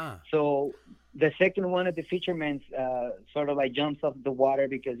happening. So the second one of the fishermen sort of like jumps off the water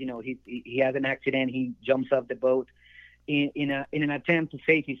because, he has an accident. He jumps off the boat in an attempt to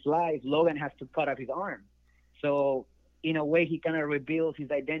save his life. Logan has to cut off his arm. So in a way, he kind of reveals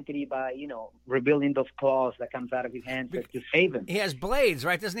his identity by, revealing those claws that comes out of his hands to save him. He has blades,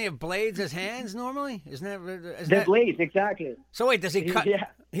 right? Doesn't he have blades as hands normally? Isn't that The blades, exactly. So wait, does he cut? Yeah.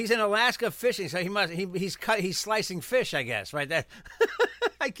 He's in Alaska fishing, so he's slicing fish, I guess, right? That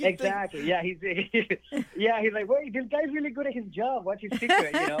I keep Exactly. Yeah, he's like, wait, this guy's really good at his job. What's his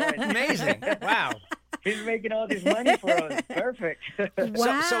secret? Amazing! Wow. He's making all this money for us. Perfect.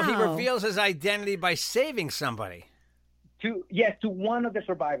 Wow. So he reveals his identity by saving somebody. To one of the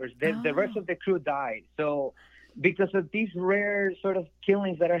survivors. The rest of the crew died. So because of these rare sort of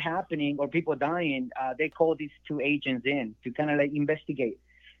killings that are happening or people dying, they call these two agents in to kind of like investigate.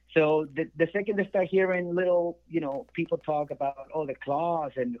 So the second they start hearing little, people talk about, the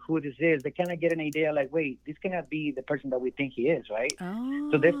claws and who this is, they kind of get an idea like, wait, this cannot be the person that we think he is, right? Oh.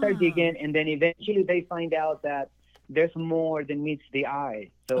 So they start digging, and then eventually they find out that there's more than meets the eye.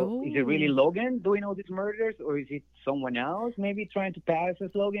 So is it really Logan doing all these murders, or is it someone else maybe trying to pass as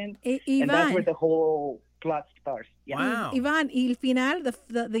Logan? And that's where the whole plot starts. Yeah. Wow. Ivan, el final,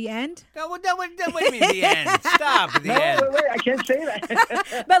 the end. No, what do you mean the end? Stop at the end. Wait, I can't say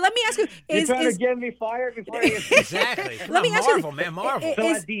that. But let me ask you: You're trying to get me fired before you... Exactly. Come Let on, me ask you- Marvel, man, Marvel. So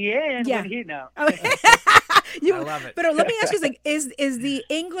at the end, Yeah. when he now. I love it. But let me ask you something: is the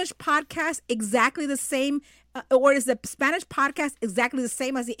English podcast exactly the same, or is the Spanish podcast exactly the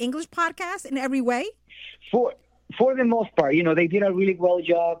same as the English podcast in every way? For the most part, they did a really well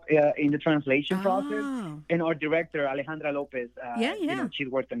job in the translation process. And our director, Alejandra Lopez, she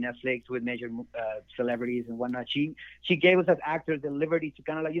worked on Netflix with major celebrities and whatnot. She gave us as actors the liberty to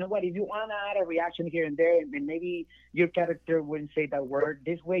kind of like, you know what, if you want to add a reaction here and there, and maybe your character wouldn't say that word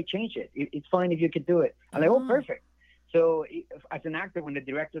this way, change it. It's fine if you could do it. I'm like, oh, perfect. So as an actor, when the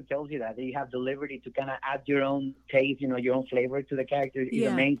director tells you that you have the liberty to kind of add your own taste, your own flavor to the character, is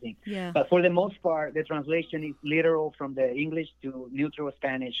amazing. Yeah. But for the most part, the translation is literal from the English to neutral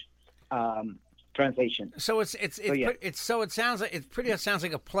Spanish translation. So it sounds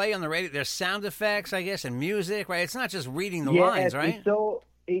like a play on the radio. There's sound effects, I guess, and music, right? It's not just reading the lines, right?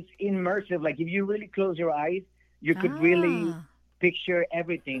 It's immersive. Like if you really close your eyes, you could really picture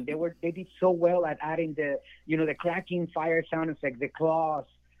everything. They did so well at adding the cracking fire sound effect, the claws,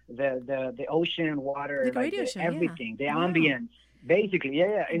 the ocean water, everything, the ambience, basically.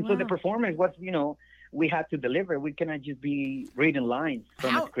 And so the performance was, we had to deliver. We cannot just be reading lines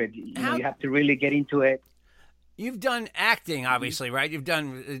from a script. You have to really get into it. You've done acting, obviously, right? You've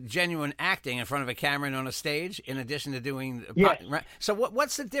done genuine acting in front of a camera and on a stage, in addition to doing. Right? So,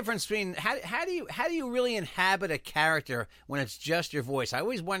 what's the difference between how do you really inhabit a character when it's just your voice? I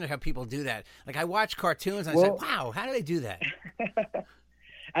always wonder how people do that. Like I watch cartoons and I say, "Wow, how do they do that?"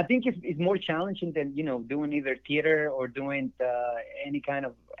 I think it's more challenging than doing either theater or doing any kind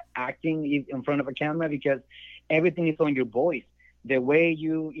of acting in front of a camera, because everything is on your voice. The way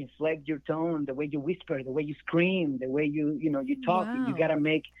you inflect your tone, the way you whisper, the way you scream, the way you talk, you got to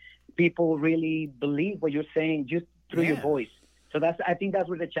make people really believe what you're saying just through your voice. So I think that's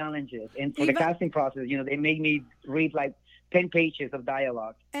where the challenge is. And for the casting process, they made me read like 10 pages of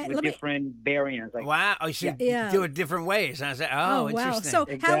dialogue with different variants. Like, wow, you should do it different ways. And I said, interesting. So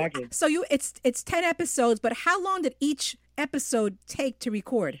exactly. It's 10 episodes, but how long did each episode take to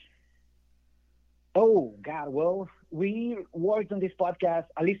record? Oh God, well, we worked on this podcast,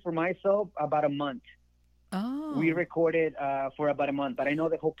 at least for myself, about a month. Oh. We recorded for about a month, but I know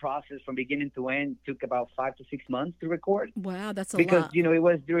the whole process from beginning to end took about 5 to 6 months to record. Wow, that's a lot. Because, it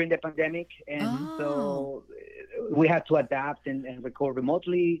was during the pandemic, and so we had to adapt and record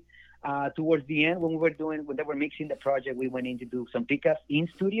remotely. Towards the end, when they were mixing the project, we went in to do some pickups in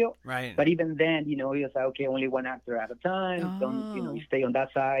studio. Right. But even then, he was like, okay, only one actor at a time. Don't, you stay on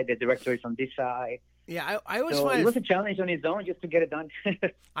that side. The director is on this side. Yeah, I always find it was a challenge on its own just to get it done.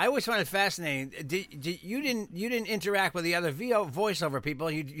 I always find it fascinating. You didn't interact with the other voiceover people.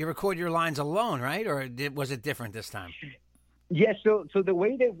 You record your lines alone, right? Or was it different this time? Yes. So the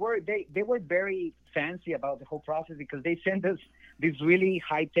way they were very fancy about the whole process, because they sent us these really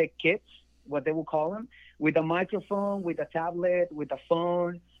high-tech kits, what they will call them, with a microphone, with a tablet, with a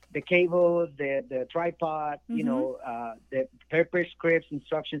phone, the cable, the tripod, the paper scripts,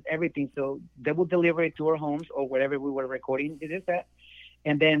 instructions, everything. So they will deliver it to our homes or wherever we were recording it,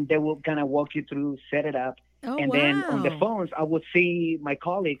 and then they will kind of walk you through, set it up. And then on the phones, I would see my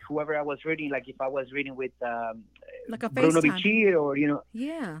colleague, whoever I was reading, like if I was reading with like a Bruno FaceTime. Bichir or,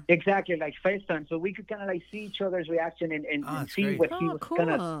 exactly, like FaceTime. So we could kind of like see each other's reaction and see great. what he was kind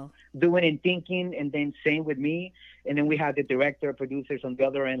of doing and thinking, and then same with me. And then we had the director, producers on the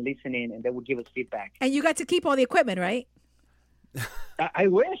other end listening, and they would give us feedback. And you got to keep all the equipment, right? I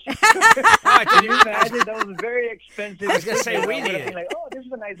wish. Can you imagine? That was very expensive. I was going to say, we need it. Like, this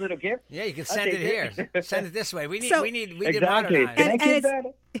is a nice little gift. Yeah, you can send it here. Send it this way. We did exactly.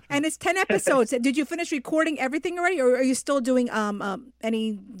 modernize. And it's 10 episodes. Did you finish recording everything already, or are you still doing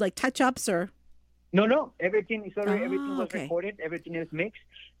any like touch-ups or? No. Everything is already. Everything was recorded. Everything is mixed.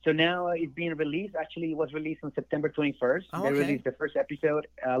 So now it's being released. Actually, it was released on September 21st. They released the first episode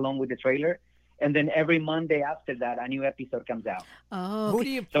along with the trailer. And then every Monday after that, a new episode comes out. Oh,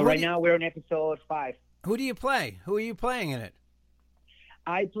 okay. Right now we're on episode 5. Who do you play? Who are you playing in it?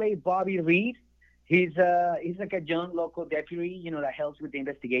 I play Bobby Reed. He's like a young local deputy, that helps with the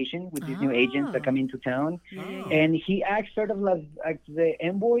investigation with these new agents that come into town. And he acts sort of like the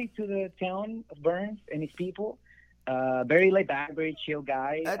envoy to the town of Burns and his people. Very laid back, very chill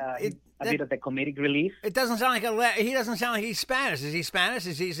guy. A bit of the comedic relief. It doesn't sound like he doesn't sound like he's Spanish. Is he Spanish?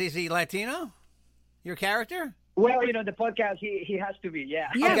 Is he Latino? Your character? Well, the podcast, he has to be, yeah.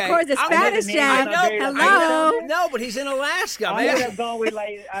 Yeah, okay. Of course, the Spanish Jack. Hello. No, but he's in Alaska, man. I would have gone with,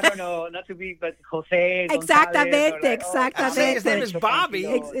 I don't know, not to be, but Jose. Exactamente, exactamente. His name is Bobby.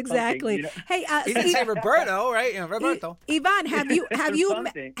 Exactly. Hey, he didn't say Roberto, right? Roberto. Ivan, have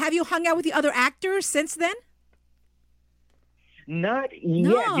you hung out with the other actors since then? Not No.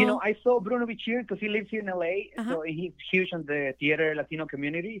 yet. You know, I saw Bruno Bichir because he lives here in LA, Uh-huh. so he's huge on the theater Latino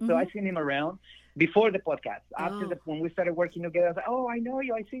community. So I seen him around before the podcast. After when we started working together, I was like, "Oh, I know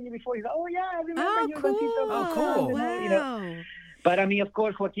you. I seen you before." He's like, "Oh yeah, I remember Oh, you." cool. Don Tito." Oh, cool. You know. Wow. But I mean, of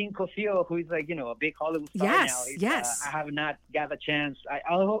course, Joaquin Cosio, who is like a big Hollywood star Yes, now. He's, yes. I have not got a chance. I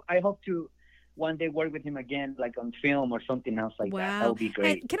hope to one day work with him again, like on film or something else like that. That Wow. would be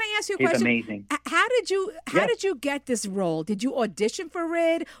great. And can I ask you a He's question? amazing. How did you Yes. get this role? Did you audition for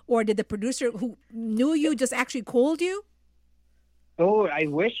Red, or did the producer who knew you just actually called you? Oh, I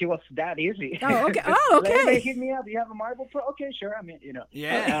wish it was that easy. Oh, okay. Oh, Like, okay. "Hey, hit me up. You have a Marvel Pro? Okay, sure. I mean,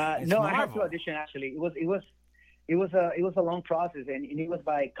 Yeah, it's no, I had to Marvel. audition actually. It was a long process, and it was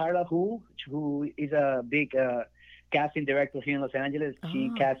by Carla Hu, who is a big casting director here in Los Angeles. She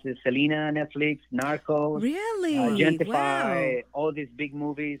Oh. casts Selena on Netflix, Narcos, Really? Gentify, Wow. all these big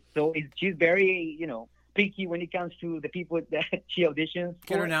movies. So she's very, picky when it comes to the people that she auditions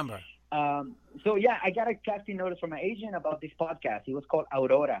Get her for. number. So yeah, I got a casting notice from my agent about this podcast. It was called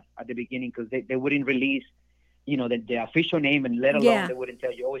Aurora at the beginning because they wouldn't release, the official name, and let alone Yeah. they wouldn't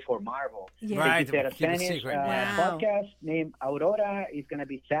tell you always for Marvel. Yeah. Right. They said a Keep it Spanish secret. Wow. podcast named Aurora is gonna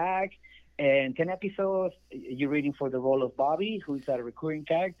be SAG, and 10 episodes. You're reading for the role of Bobby, who's a recurring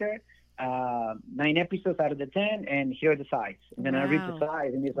character. 9 episodes out of the 10, and here are the sides. And then I read the Wow.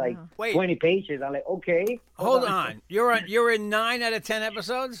 sides, and it's like Wow. Wait. 20 pages. I'm like, okay, Hold on. You're in 9 out of 10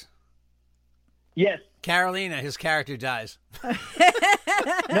 episodes? Yes. Carolina, his character dies.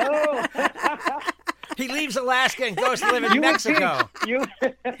 No. He leaves Alaska and goes to live in Mexico. You.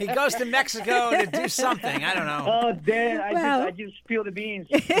 He goes to Mexico to do something. I don't know. Oh, Dan, Wow. I just spill the beans.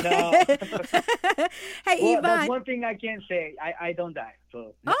 No. Hey, Well, that's Yvonne. one thing I can say. I don't die.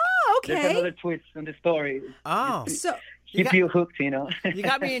 So Oh, there's okay. another twist in the story. Oh, So You Keep got- you hooked, you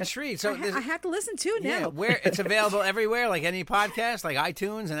got me intrigued. So I have to listen to it yeah, now. where it's available everywhere, like any podcast, like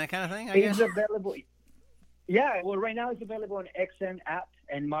iTunes and that kind of thing. I guess. It's available. Yeah, well, right now it's available on XM app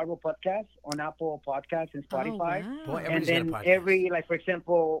and Marvel Podcast on Apple Podcasts and Spotify. Oh, wow. Boy, And everybody's got a then podcast. like for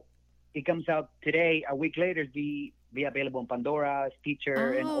example, it comes out today. A week later, be available on Pandora,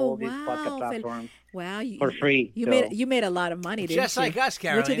 Stitcher, and all these wow. podcast platforms Wow, you, for free. You So- you made a lot of money, didn't Just you? like us, Mucho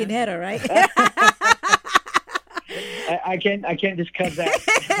Carolina. dinero, right? I can't discuss that.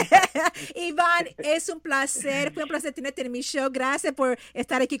 Iván, es un placer. Fue un placer tenerte en mi show. Gracias por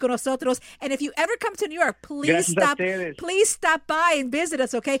estar aquí con nosotros. And if you ever come to New York, please Gracias a ustedes. stop by and visit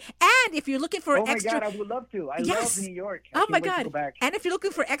us, okay? And if you're looking for Oh my extra God, I would love to. I Yes. love New York. I Oh can't my wait to God. go back. And if you're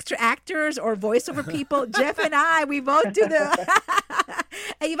looking for extra actors or voiceover people, Jeff and I, we both do the.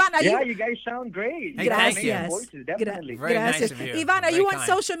 Hey, Iván, are Yeah, you? you guys sound great. Hey, You have thank you. amazing voices, definitely. Very nice Gracias. of you. Iván, are Very you on kind.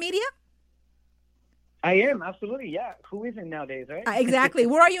 social media? I am, absolutely, yeah. Who isn't nowadays, right? Exactly.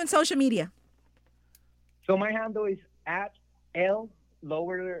 Where are you on social media? So my handle is at L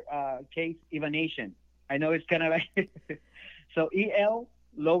lower case Ivanation. I know it's kind of like so EL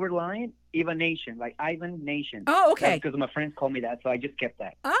lower line Ivanation, like Ivan Nation. Oh, okay. That's because my friends call me that, so I just kept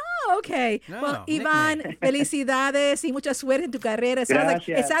that. Oh, okay. No, well, nickname. Iván, felicidades y mucha suerte en tu carrera. It sounds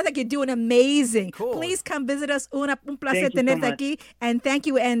Gracias. like you're doing amazing. Cool. Please come visit us. Un placer Thank you so tenerte much. aquí. And thank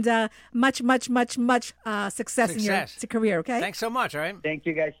you, and much success in your Success. career, okay? Thanks so much. All right. Thank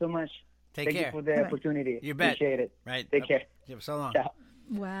you guys so much. Take Thank care. you for the Bye-bye. opportunity. You bet. Appreciate it. Right. Take care. Yeah, so long. Ciao.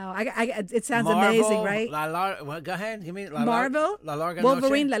 Wow. It sounds Marvel, amazing, right? Well, go ahead. Give me Marvel, La Larga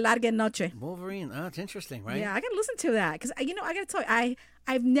Wolverine, Noche. La Larga Noche. Wolverine. Oh, it's interesting, right? Yeah, I gotta listen to that because I gotta tell you,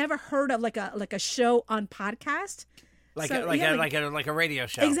 I've never heard of like a show on podcast. Like So, a, yeah, like a radio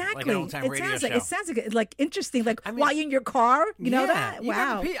show. Exactly. Like an old time radio show. It sounds like interesting. Like I mean- while you're in your car, you know Yeah, that? you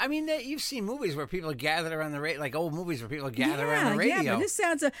got Wow. the I mean, you've seen movies where people are gathered around the radio, like old movies where people are gathered around the Yeah, radio. but this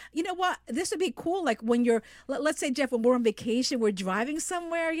sounds. You know what? This would be cool. Like when you're, let's say, Jeff, when we're on vacation, we're driving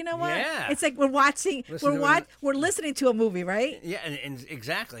somewhere. You know what? Yeah. It's like we're watching. We're listening to a movie, right? Yeah, and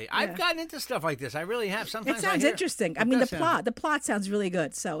exactly. I've gotten into stuff like this. I really have. Sometimes It I sounds hear- interesting. It I mean, the does sound- plot sounds really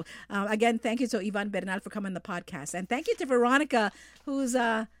good. So, again, thank you to Ivan Bernal for coming on the podcast, and thank you to Veronica, who's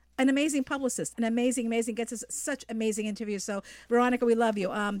an amazing publicist, an amazing, gets us such amazing interviews. So, Veronica, we love you.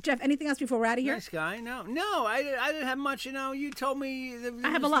 Jeff, anything else before we're out of here? Nice guy. No, I didn't have much. You know, you told me. I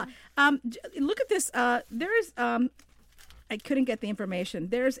have a lot. Look at this. There's I couldn't get the information.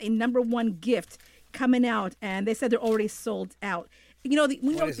 There's a #1 gift coming out, and they said they're already sold out. You know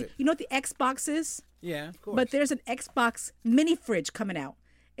What is it? you know what the Xbox is? Yeah, of course. But there's an Xbox mini fridge coming out.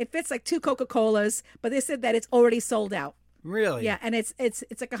 It fits like 2 Coca-Colas, but they said that it's already sold out. really, Yeah, and it's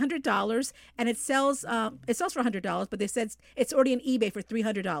like $100, and it sells for $100, but they said it's already on eBay for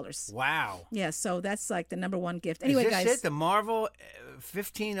 $300. Wow. Yeah, so that's like the #1 gift. Anyway, is this guys. it? The Marvel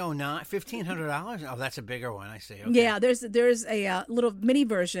 $1,500. Oh, that's a bigger one. I see. Okay. Yeah, there's a little mini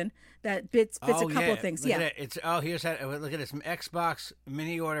version that fits a couple of things. Look at it. It's here's that. Look at this. Xbox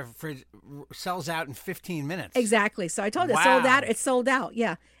mini order sells out in 15 minutes. Exactly. So I told you, Wow. it's sold out.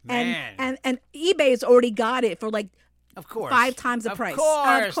 Yeah, Man. and eBay's already got it for like. Of course. 5 times the price. Of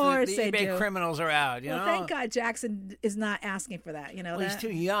course the they eBay do. criminals are out. You Well, know. thank God Jackson is not asking for that. You know, Well, he's too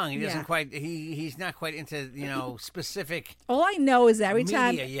young. He doesn't Yeah. quite. He's not quite into specific All I know is that every media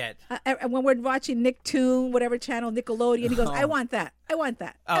time yet. when we're watching Nicktoon, whatever channel, Nickelodeon, he goes, "I want that. I want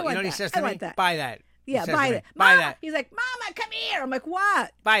that. Oh, I you want know what he that. says I to want me? that." Buy that. He Yeah, says buy to me, that. Buy Mama! that. He's like, "Mama, come here." I'm like,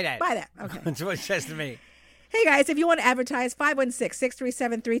 "What?" Buy that. Buy that. Okay. That's what he says to me. Hey guys, if you want to advertise,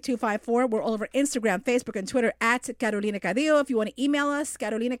 516-637-3254. We're all over Instagram, Facebook, and Twitter at Carolina Cadillo. If you want to email us,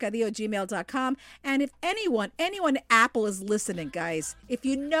 carolinacadillo@gmail.com. And if anyone at Apple is listening, guys, if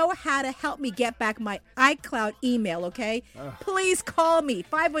you know how to help me get back my iCloud email, okay, please call me,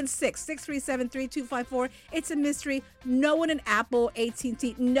 516-637-3254. It's a mystery. No one in Apple,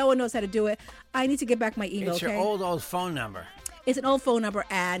 AT&T, no one knows how to do it. I need to get back my email, It's okay? your old phone number, It's an old phone number,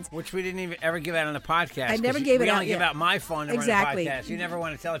 and which we didn't even ever give out on the podcast. I never 'cause gave it we out only give yet. out my phone number Exactly. on the podcast. You never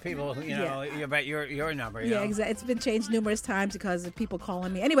want to tell people, about your number. You yeah, know? exactly. It's been changed numerous times because of people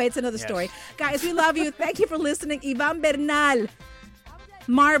calling me. Anyway, it's another Yes. story. Guys, we love you. Thank you for listening. Ivan Bernal,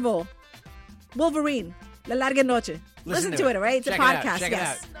 Marvel, Wolverine, La Larga Noche. Listen to it, all right? It's Check a it out. podcast. Check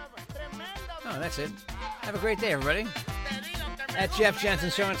yes. it out. Oh, that's it. Have a great day, everybody. At Jeff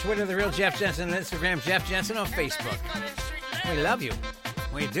Jensen Show on Twitter, The Real Jeff Jensen on Instagram, Jeff Jensen on Facebook. We love you.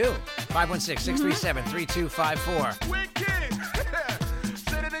 We do. 516-637-3254.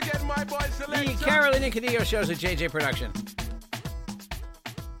 The Carolina Cadillo Show's a JJ production.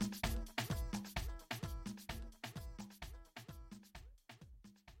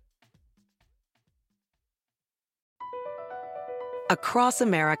 Across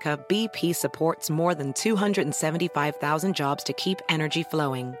America, BP supports more than 275,000 jobs to keep energy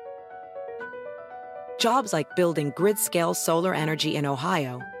flowing. Jobs like building grid-scale solar energy in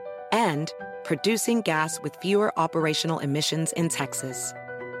Ohio and producing gas with fewer operational emissions in Texas.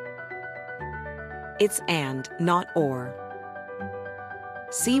 It's and, not or.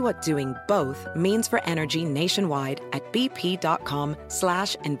 See what doing both means for energy nationwide at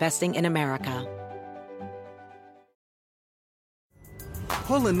bp.com/investing in America.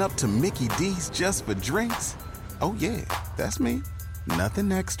 Pulling up to Mickey D's just for drinks? Oh yeah, that's me. Nothing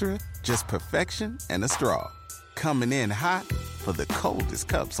extra, just perfection and a straw. Coming in hot for the coldest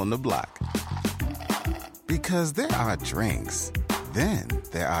cups on the block. Because there are drinks. Then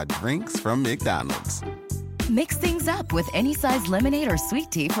there are drinks from McDonald's. Mix things up with any size lemonade or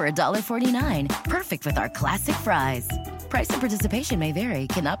sweet tea for $1.49. Perfect with our classic fries. Price and participation may vary.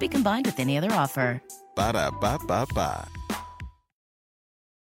 Cannot be combined with any other offer. Ba-da-ba-ba-ba.